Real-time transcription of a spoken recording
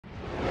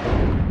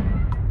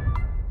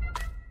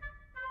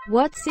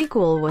What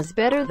sequel was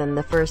better than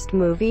the first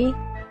movie?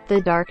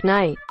 The Dark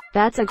Knight.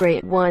 That's a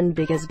great one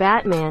because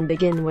Batman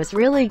Begins was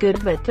really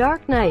good but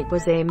Dark Knight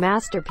was a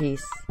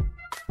masterpiece.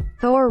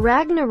 Thor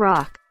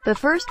Ragnarok. The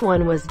first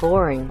one was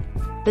boring.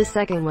 The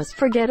second was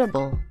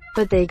forgettable.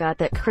 But they got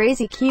that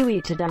crazy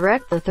Kiwi to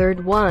direct the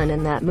third one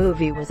and that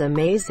movie was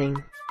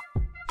amazing.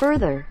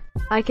 Further,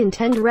 I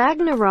contend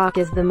Ragnarok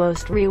is the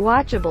most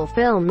rewatchable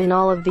film in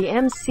all of the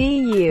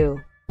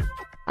MCU.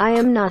 I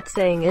am not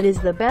saying it is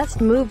the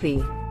best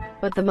movie,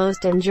 but the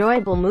most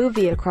enjoyable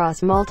movie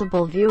across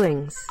multiple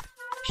viewings.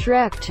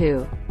 Shrek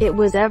 2. It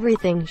was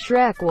everything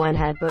Shrek 1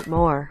 had but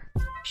more.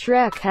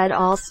 Shrek had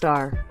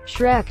All-Star.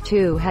 Shrek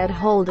 2 had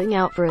Holding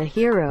Out for a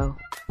Hero.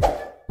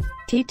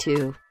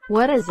 T2.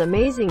 What is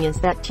amazing is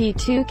that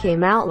T2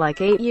 came out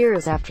like 8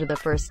 years after the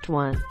first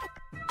one.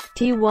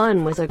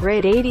 T1 was a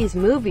great 80s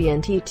movie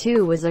and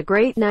T2 was a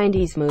great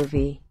 90s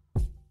movie.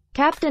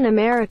 Captain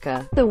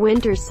America: The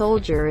Winter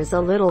Soldier is a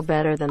little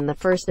better than the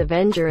first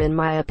Avenger in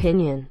my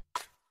opinion.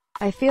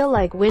 I feel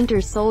like Winter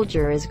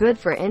Soldier is good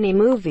for any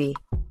movie,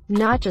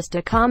 not just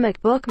a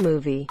comic book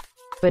movie,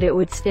 but it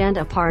would stand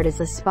apart as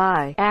a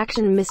spy,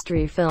 action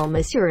mystery film.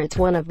 It's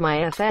one of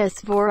my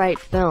favorite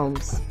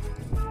films.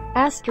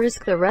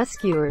 Asterisk The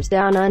Rescuers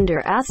Down Under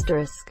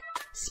asterisk.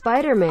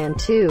 Spider-Man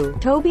 2,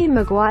 Tobey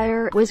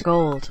Maguire, was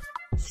gold.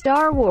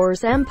 Star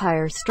Wars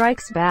Empire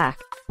Strikes Back.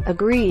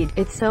 Agreed,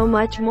 it's so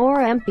much more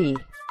MP.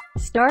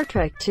 Star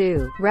Trek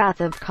 2,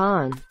 Wrath of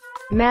Khan.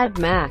 Mad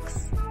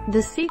Max.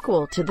 The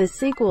sequel to the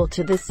sequel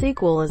to the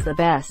sequel is the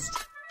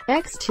best.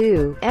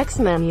 X2,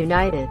 X-Men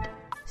United.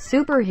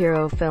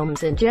 Superhero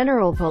films in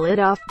general pull it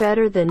off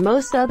better than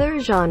most other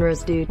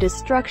genres due to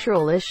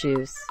structural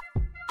issues.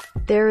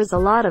 There is a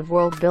lot of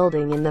world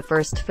building in the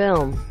first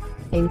film,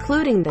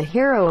 including the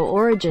hero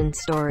origin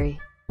story.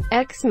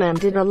 X-Men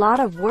did a lot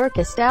of work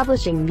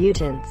establishing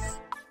mutants,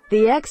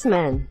 the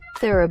X-Men,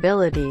 their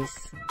abilities,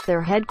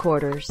 their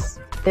headquarters,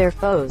 their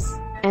foes,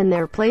 and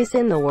their place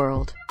in the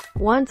world.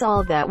 Once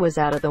all that was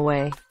out of the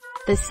way,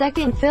 the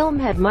second film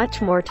had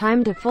much more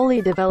time to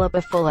fully develop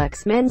a full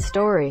X-Men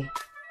story.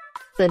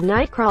 The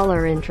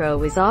Nightcrawler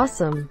intro is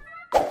awesome.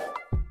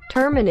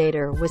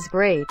 Terminator was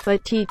great,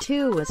 but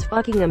T2 was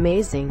fucking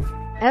amazing.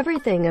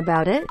 Everything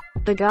about it.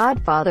 The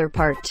Godfather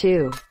Part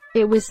 2.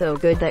 It was so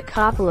good that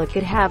Coppola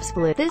could have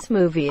split this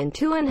movie in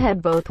two and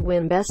had both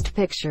win Best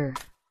Picture.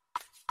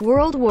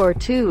 World War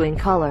II in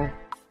color.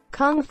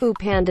 Kung Fu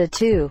Panda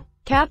 2.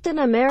 Captain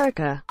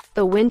America: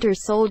 The Winter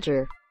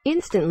Soldier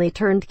instantly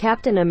turned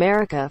Captain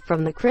America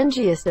from the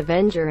cringiest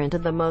Avenger into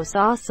the most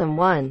awesome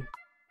one.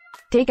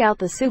 Take out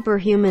the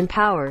superhuman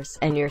powers,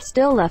 and you're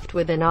still left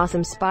with an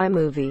awesome spy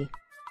movie.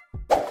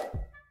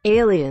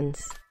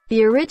 Aliens.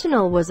 The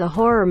original was a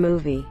horror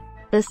movie.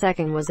 The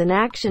second was an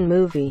action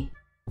movie.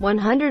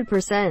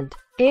 100%.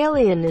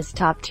 Alien is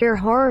top-tier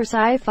horror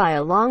sci-fi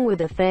along with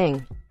The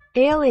Thing.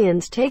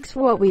 Aliens takes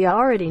what we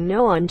already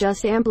know and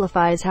just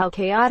amplifies how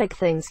chaotic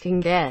things can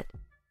get.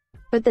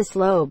 But the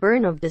slow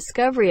burn of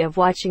discovery of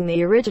watching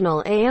the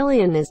original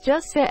Alien is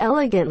just so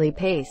elegantly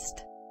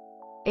paced.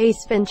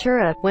 Ace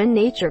Ventura: When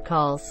Nature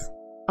Calls.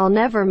 I'll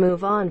never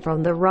move on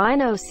from the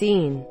rhino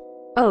scene.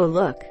 Oh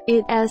look,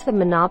 it as the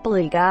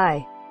Monopoly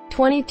guy.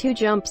 22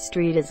 Jump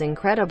Street is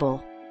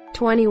incredible.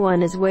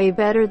 21 is way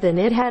better than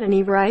it had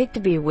any right to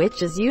be,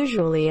 which is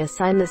usually a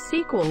sign the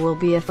sequel will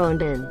be a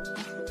phoned-in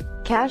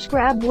cash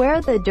grab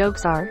where the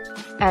jokes are,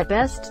 at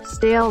best,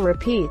 stale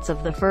repeats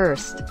of the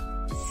first.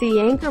 See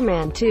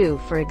Anchorman 2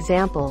 for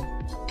example.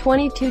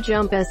 22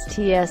 Jump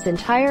St's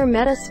entire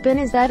meta spin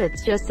is that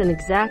it's just an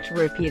exact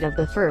repeat of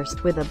the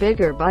first with a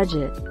bigger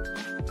budget.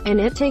 And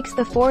it takes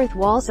the fourth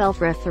wall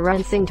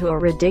self-referencing to a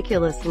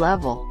ridiculous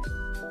level.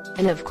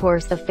 And of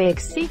course the fake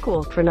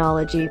sequel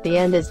chronology at the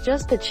end is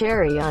just the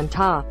cherry on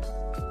top.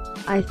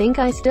 I think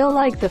I still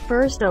like the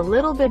first a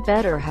little bit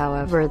better,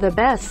 however the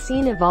best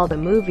scene of all the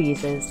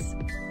movies is,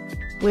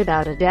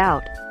 without a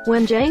doubt,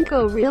 when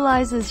Janko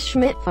realizes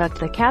Schmidt fucked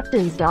the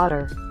captain's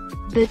daughter.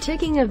 The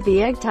ticking of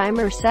the egg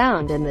timer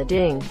sound and the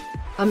ding.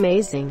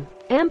 Amazing.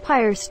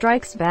 Empire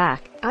Strikes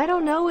Back. I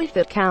don't know if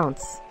it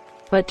counts.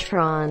 But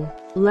Tron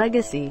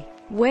Legacy.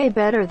 Way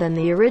better than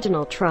the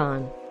original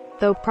Tron.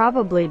 Though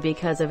probably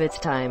because of its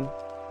time.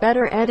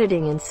 Better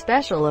editing and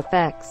special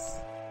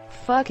effects.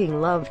 Fucking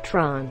love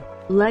Tron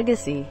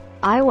Legacy.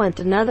 I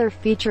want another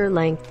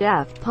feature-length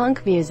Daft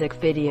Punk music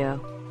video.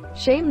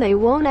 Shame they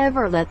won't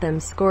ever let them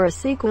score a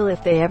sequel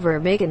if they ever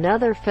make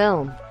another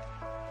film.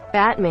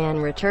 Batman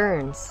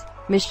Returns.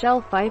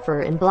 Michelle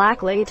Pfeiffer in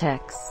black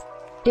latex.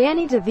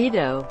 Danny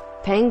DeVito.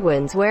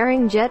 Penguins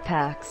wearing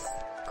jetpacks.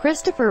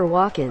 Christopher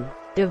Walken.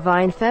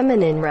 Divine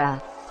Feminine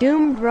Wrath.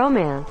 Doomed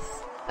Romance.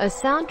 A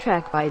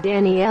soundtrack by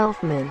Danny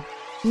Elfman.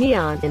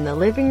 Neon in the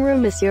Living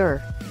Room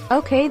Monsieur.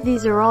 Okay,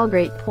 these are all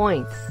great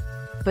points.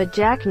 But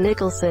Jack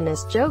Nicholson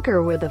as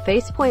Joker with a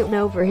facepaint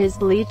over his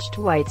bleached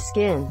white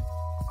skin.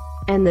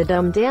 And the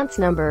dumb dance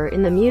number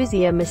in the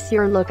Museum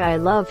Monsieur. Look, I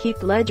love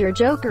Heath Ledger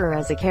Joker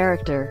as a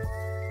character.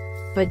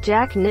 But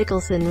Jack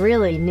Nicholson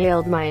really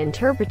nailed my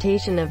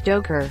interpretation of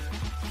Joker.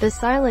 The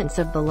Silence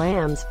of the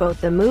Lambs. Both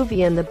the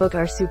movie and the book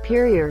are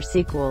superior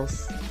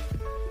sequels.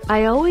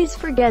 I always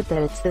forget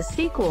that it's the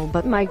sequel,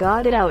 but my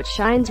god, it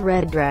outshines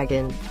Red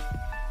Dragon.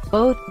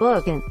 Both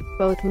book and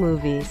both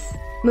movies.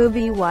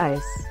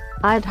 Movie-wise,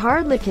 I'd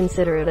hardly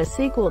consider it a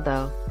sequel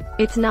though.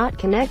 It's not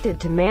connected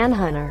to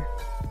Manhunter.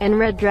 And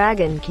Red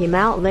Dragon came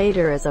out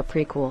later as a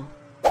prequel.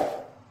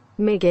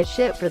 May get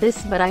shit for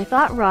this, but I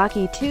thought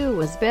Rocky 2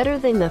 was better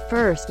than the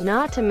first,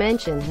 not to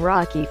mention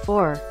Rocky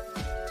 4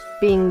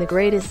 being the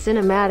greatest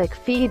cinematic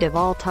feat of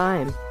all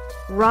time.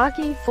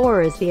 Rocky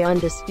 4 is the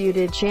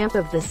undisputed champ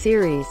of the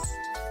series.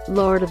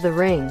 Lord of the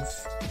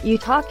Rings. You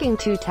talking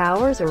Two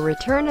Towers or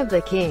Return of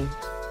the King?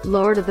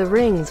 Lord of the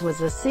Rings was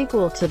a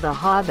sequel to The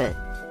Hobbit.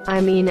 I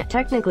mean,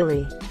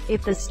 technically,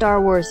 if the Star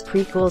Wars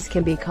prequels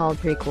can be called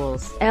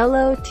prequels,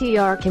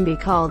 LOTR can be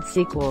called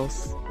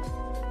sequels.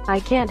 I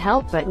can't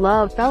help but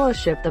love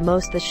Fellowship the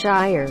most. The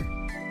Shire.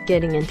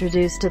 Getting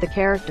introduced to the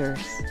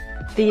characters.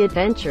 The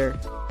adventure.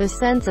 The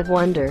sense of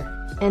wonder.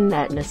 And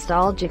that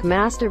nostalgic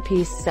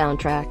masterpiece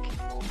soundtrack.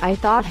 I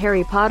thought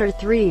Harry Potter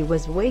 3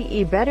 was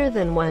way better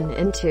than 1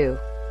 and 2.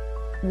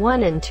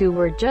 1 and 2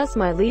 were just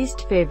my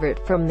least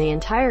favorite from the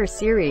entire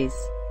series.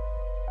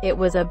 It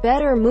was a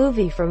better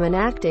movie from an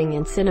acting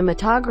and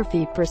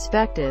cinematography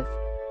perspective.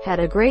 Had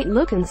a great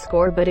look and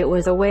score, but it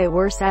was a way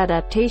worse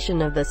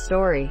adaptation of the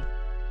story.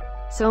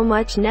 So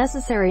much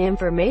necessary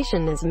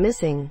information is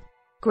missing.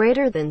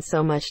 Greater than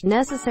so much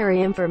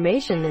necessary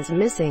information is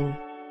missing.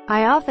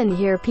 I often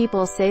hear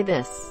people say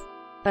this,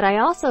 but I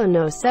also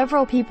know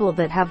several people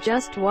that have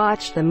just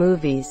watched the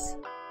movies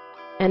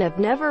and have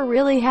never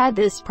really had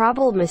this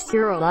problem.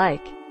 Monsieur,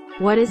 like,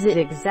 what is it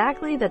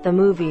exactly that the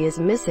movie is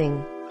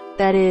missing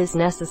that is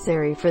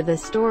necessary for the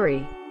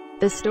story?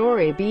 The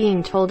story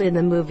being told in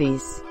the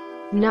movies,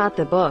 not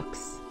the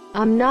books.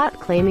 I'm not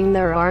claiming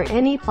there aren't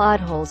any plot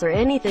holes or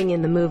anything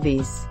in the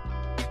movies.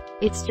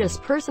 It's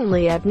just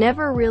personally I've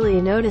never really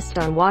noticed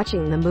on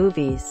watching the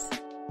movies.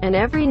 And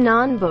every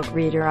non-book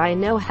reader I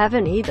know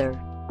haven't either.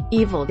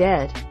 Evil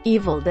Dead.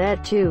 Evil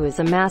Dead 2 is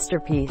a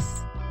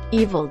masterpiece.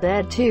 Evil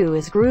Dead 2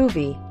 is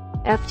groovy.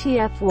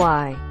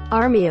 FTFY.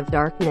 Army of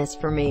Darkness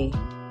for me.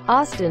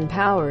 Austin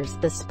Powers,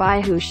 The Spy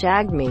Who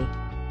Shagged Me.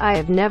 I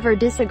have never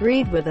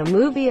disagreed with a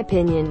movie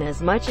opinion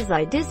as much as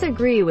I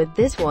disagree with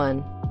this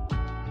one.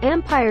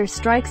 Empire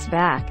Strikes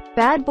Back.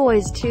 Bad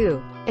Boys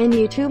 2. And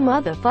you two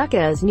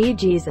motherfuckers need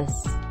Jesus.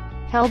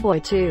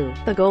 Hellboy 2.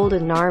 The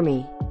Golden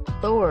Army.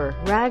 Thor,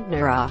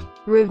 Ragnarok.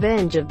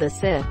 Revenge of the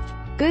Sith.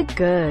 Good.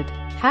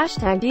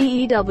 Hashtag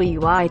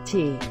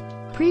DEWIT.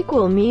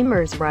 Prequel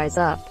memers rise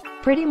up.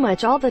 Pretty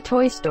much all the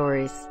Toy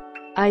Stories.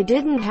 I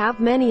didn't have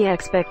many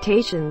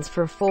expectations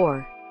for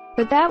 4.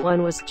 But that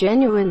one was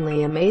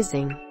genuinely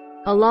amazing.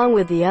 Along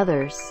with the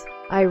others,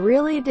 I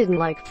really didn't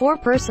like 4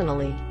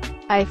 personally.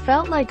 I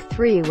felt like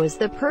 3 was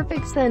the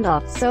perfect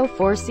send-off, so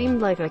 4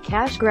 seemed like a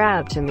cash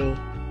grab to me.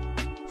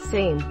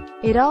 Same.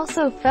 It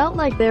also felt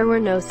like there were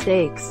no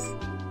stakes.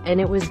 And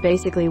it was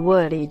basically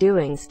Woody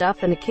doing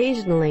stuff and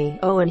occasionally,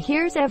 oh, and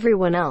here's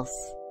everyone else.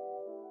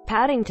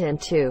 Paddington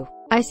 2.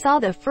 I saw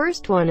the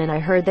first one and I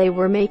heard they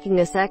were making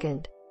a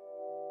second.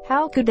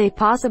 How could they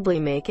possibly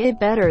make it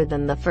better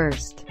than the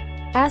first?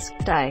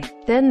 Asked I.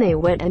 Then they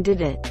went and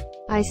did it.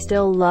 I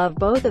still love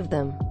both of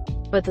them.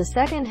 But the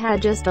second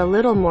had just a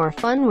little more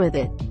fun with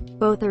it.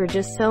 Both are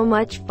just so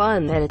much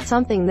fun that it's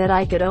something that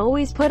I could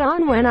always put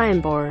on when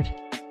I'm bored.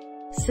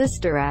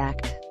 Sister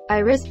Act. I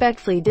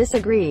respectfully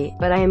disagree,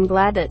 but I am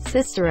glad that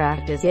Sister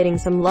Act is getting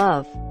some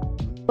love.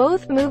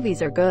 Both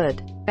movies are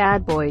good.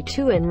 Bad Boy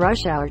 2 and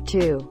Rush Hour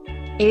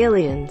 2.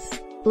 Aliens.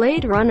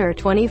 Blade Runner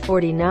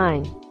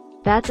 2049.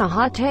 That's a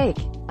hot take.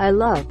 I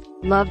love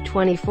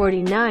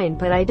 2049,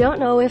 but I don't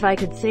know if I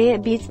could say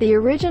it beats the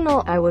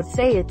original. I would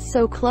say it's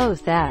so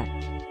close that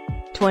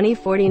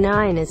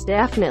 2049 is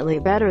definitely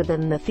better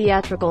than the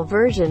theatrical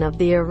version of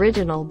the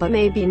original, but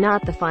maybe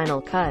not the final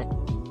cut.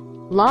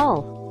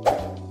 Lol.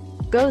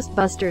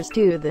 Ghostbusters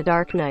 2, The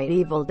Dark Knight,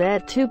 Evil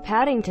Dead 2,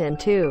 Paddington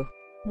 2.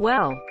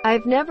 Well,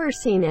 I've never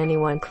seen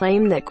anyone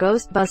claim that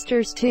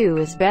Ghostbusters 2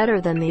 is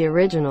better than the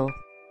original.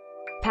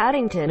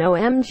 Paddington,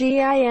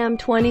 OMG, I am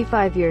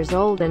 25 years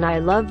old and I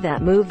love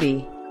that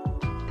movie.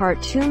 Part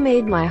 2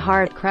 made my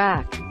heart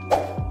crack.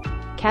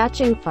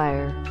 Catching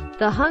Fire.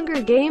 The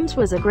Hunger Games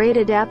was a great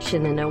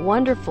adaptation and a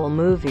wonderful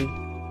movie.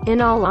 In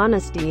all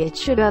honesty, it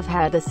should have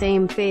had the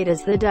same fate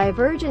as the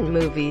Divergent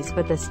movies,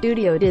 but the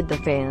studio did the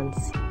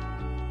fans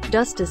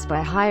justice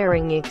by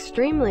hiring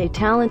extremely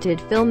talented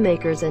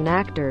filmmakers and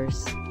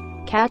actors.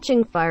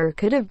 Catching Fire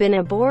could have been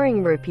a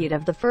boring repeat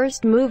of the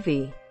first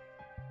movie.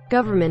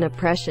 Government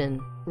oppression,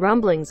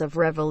 rumblings of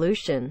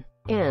revolution,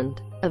 and,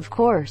 of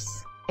course,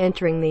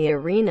 entering the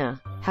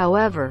arena.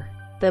 However,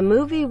 the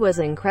movie was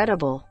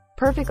incredible.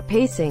 Perfect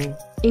pacing,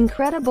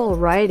 incredible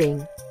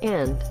writing,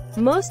 and,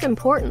 most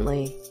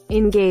importantly,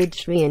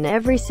 engaged me in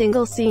every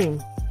single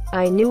scene.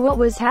 I knew what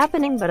was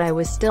happening, but I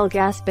was still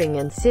gasping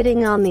and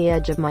sitting on the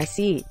edge of my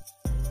seat.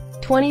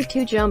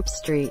 22 Jump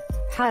Street.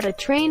 How to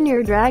Train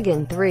Your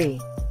Dragon 3.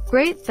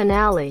 Great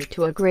finale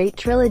to a great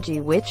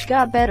trilogy which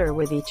got better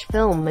with each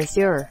film,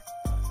 Monsieur.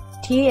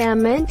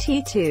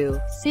 TMNT 2,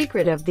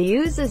 Secret of the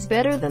Ooze is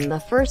better than the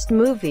first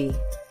movie.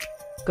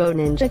 Go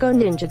Ninja Go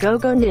Ninja Go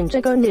Go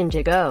Ninja Go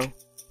Ninja Go.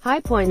 High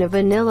point of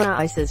Vanilla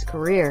Ice's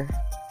career.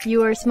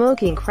 You are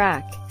smoking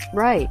crack.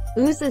 Right,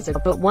 oozes are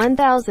but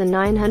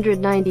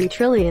 1,990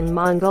 trillion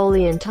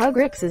Mongolian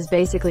Tugriks is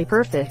basically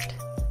perfect.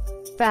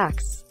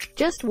 Facts.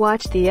 Just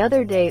watch the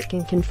other day, it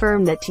can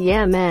confirm that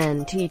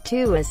TMNT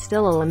 2 is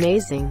still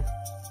amazing.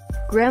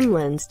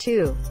 Gremlins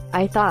 2.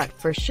 I thought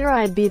for sure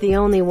I'd be the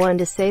only one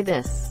to say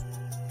this.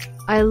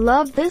 I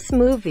love this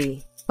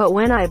movie, but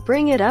when I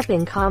bring it up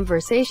in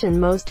conversation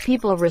most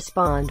people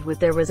respond with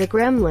there was a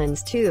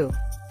Gremlins 2.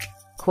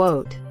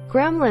 Quote,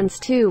 Gremlins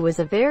 2 was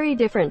a very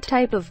different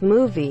type of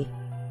movie.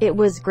 It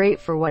was great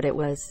for what it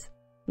was.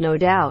 No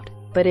doubt,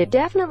 but it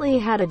definitely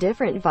had a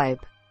different vibe.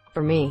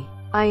 For me,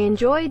 I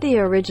enjoyed the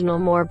original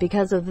more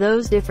because of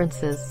those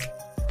differences.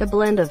 The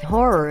blend of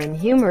horror and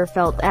humor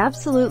felt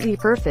absolutely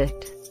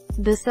perfect.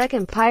 The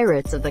second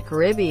Pirates of the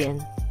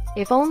Caribbean.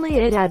 If only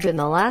it had been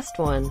the last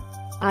one.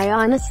 I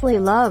honestly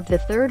loved the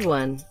third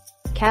one.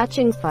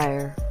 Catching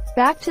Fire.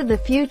 Back to the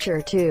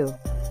Future 2.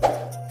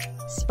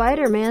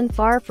 Spider-Man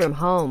Far From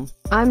Home.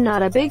 I'm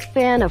not a big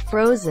fan of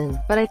Frozen,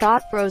 but I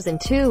thought Frozen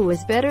 2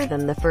 was better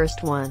than the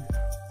first one.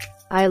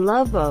 I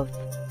love both,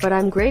 but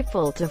I'm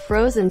grateful to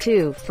Frozen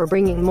 2 for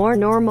bringing more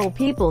normal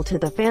people to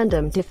the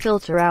fandom to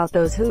filter out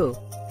those who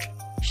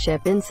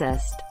ship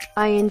incest.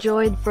 I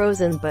enjoyed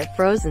Frozen, but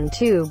Frozen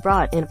 2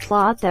 brought in a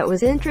plot that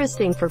was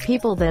interesting for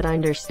people that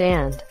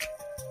understand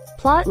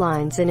plot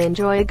lines and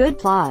enjoy a good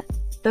plot.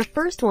 The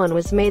first one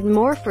was made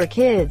more for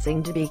kids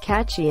and to be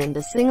catchy and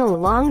to sing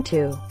along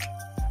to.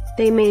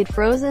 They made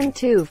Frozen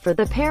 2 for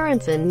the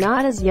parents and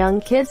not as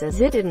young kids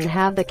as it didn't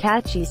have the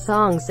catchy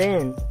songs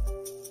in.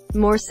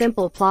 More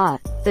simple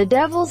plot. The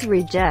Devil's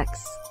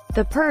Rejects.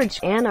 The Purge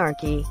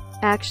Anarchy.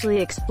 Actually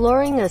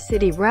exploring a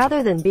city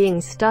rather than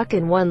being stuck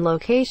in one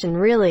location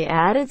really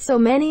added so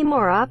many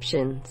more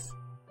options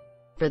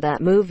for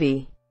that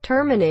movie.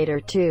 Terminator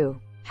 2.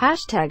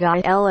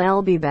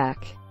 #ILL be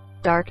back.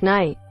 Dark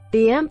Knight.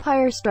 The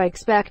Empire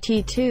Strikes Back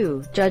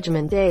T2,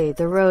 Judgment Day,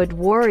 The Road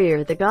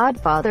Warrior, The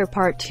Godfather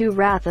Part 2,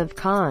 Wrath of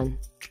Khan.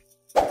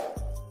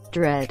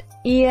 Dread.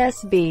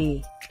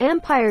 ESB.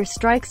 Empire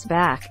Strikes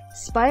Back.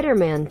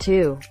 Spider-Man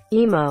 2.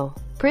 Emo.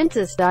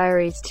 Princess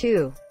Diaries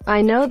 2.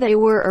 I know they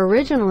were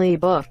originally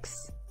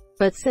books,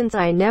 but since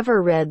I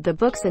never read the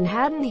books and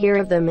hadn't heard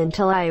of them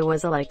until I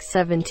was like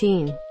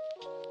 17,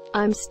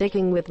 I'm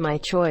sticking with my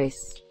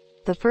choice.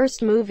 The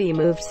first movie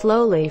moved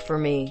slowly for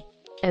me,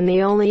 and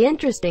the only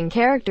interesting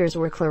characters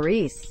were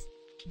Clarice,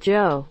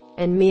 Joe,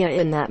 and Mia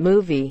in that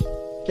movie.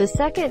 The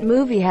second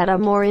movie had a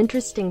more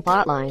interesting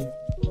plotline,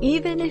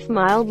 even if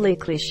mildly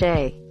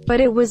cliché, but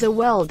it was a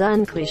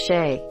well-done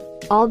cliché.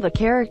 All the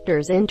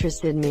characters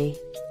interested me,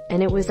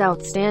 and it was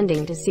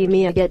outstanding to see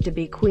Mia get to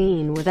be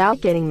queen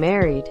without getting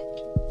married,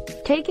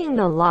 taking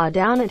the law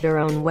down at her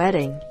own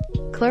wedding.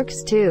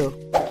 Clerks 2.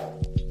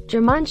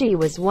 Jumanji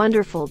was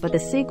wonderful, but the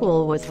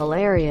sequel was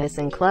hilarious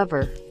and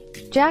clever.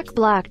 Jack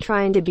Black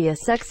trying to be a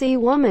sexy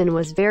woman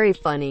was very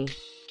funny.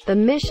 The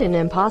Mission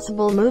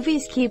Impossible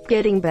movies keep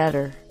getting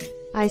better.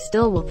 I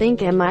still will think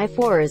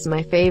MI4 is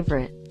my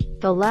favorite.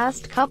 The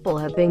last couple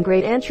have been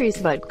great entries,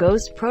 but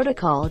Ghost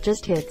Protocol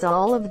just hits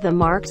all of the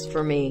marks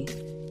for me.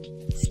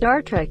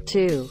 Star Trek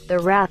II, The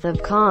Wrath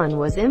of Khan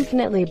was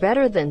infinitely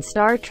better than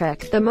Star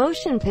Trek, the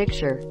motion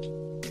picture.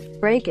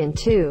 Breakin'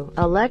 2,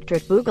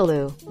 Electric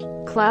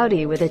Boogaloo.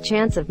 Cloudy with a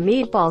Chance of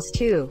Meatballs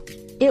 2.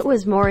 It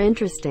was more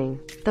interesting.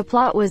 The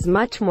plot was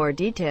much more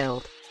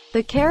detailed.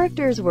 The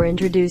characters were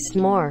introduced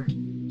more.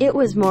 It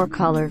was more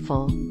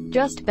colorful.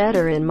 Just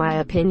better in my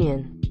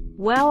opinion.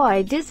 Wow,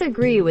 I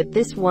disagree with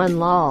this one,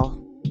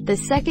 lol. The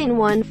second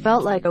one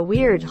felt like a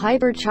weird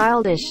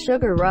hyper-childish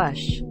sugar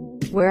rush,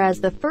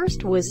 whereas the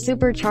first was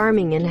super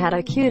charming and had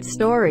a cute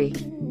story.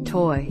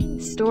 Toy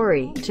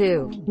Story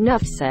 2.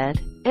 Nuff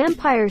said.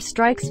 Empire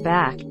Strikes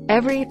Back.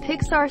 Every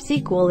Pixar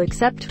sequel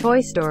except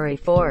Toy Story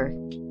 4.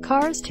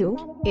 Cars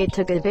 2. It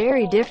took a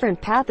very different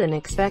path than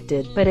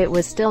expected, but it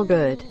was still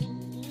good.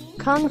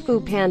 Kung Fu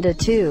Panda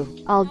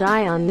 2. I'll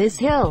Die on This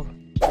Hill.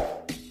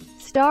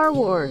 Star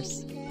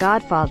Wars.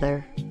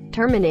 Godfather.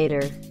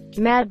 Terminator.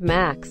 Mad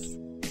Max.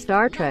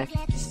 Star Trek.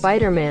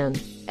 Spider-Man.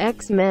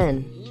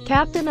 X-Men.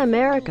 Captain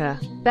America.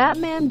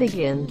 Batman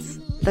Begins.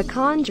 The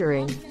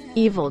Conjuring.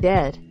 Evil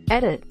Dead.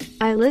 Edit.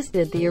 I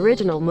listed the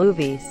original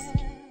movies,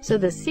 so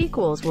the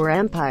sequels were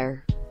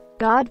Empire,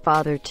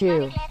 Godfather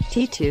 2,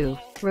 T2,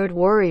 Road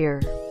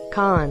Warrior,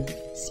 Khan,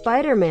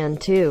 Spider-Man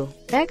 2,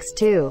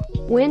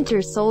 X2,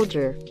 Winter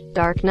Soldier,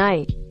 Dark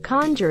Knight,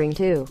 Conjuring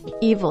 2,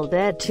 Evil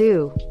Dead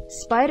 2,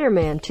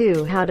 Spider-Man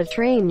 2, How to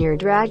Train Your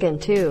Dragon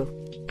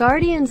 2,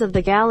 Guardians of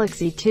the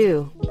Galaxy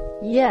 2.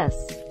 Yes,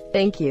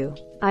 thank you.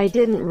 I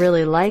didn't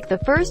really like the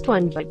first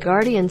one, but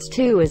Guardians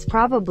 2 is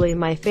probably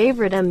my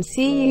favorite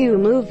MCU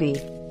movie.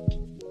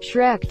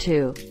 Shrek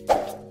 2.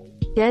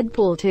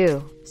 Deadpool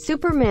 2.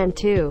 Superman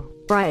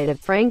 2. Bride of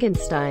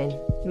Frankenstein.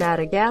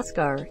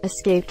 Madagascar.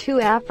 Escape to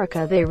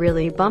Africa. They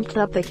really bumped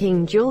up the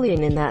King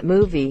Julian in that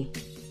movie.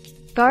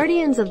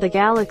 Guardians of the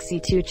Galaxy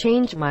 2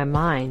 changed my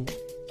mind.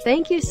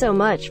 Thank you so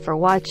much for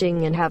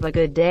watching and have a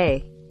good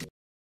day.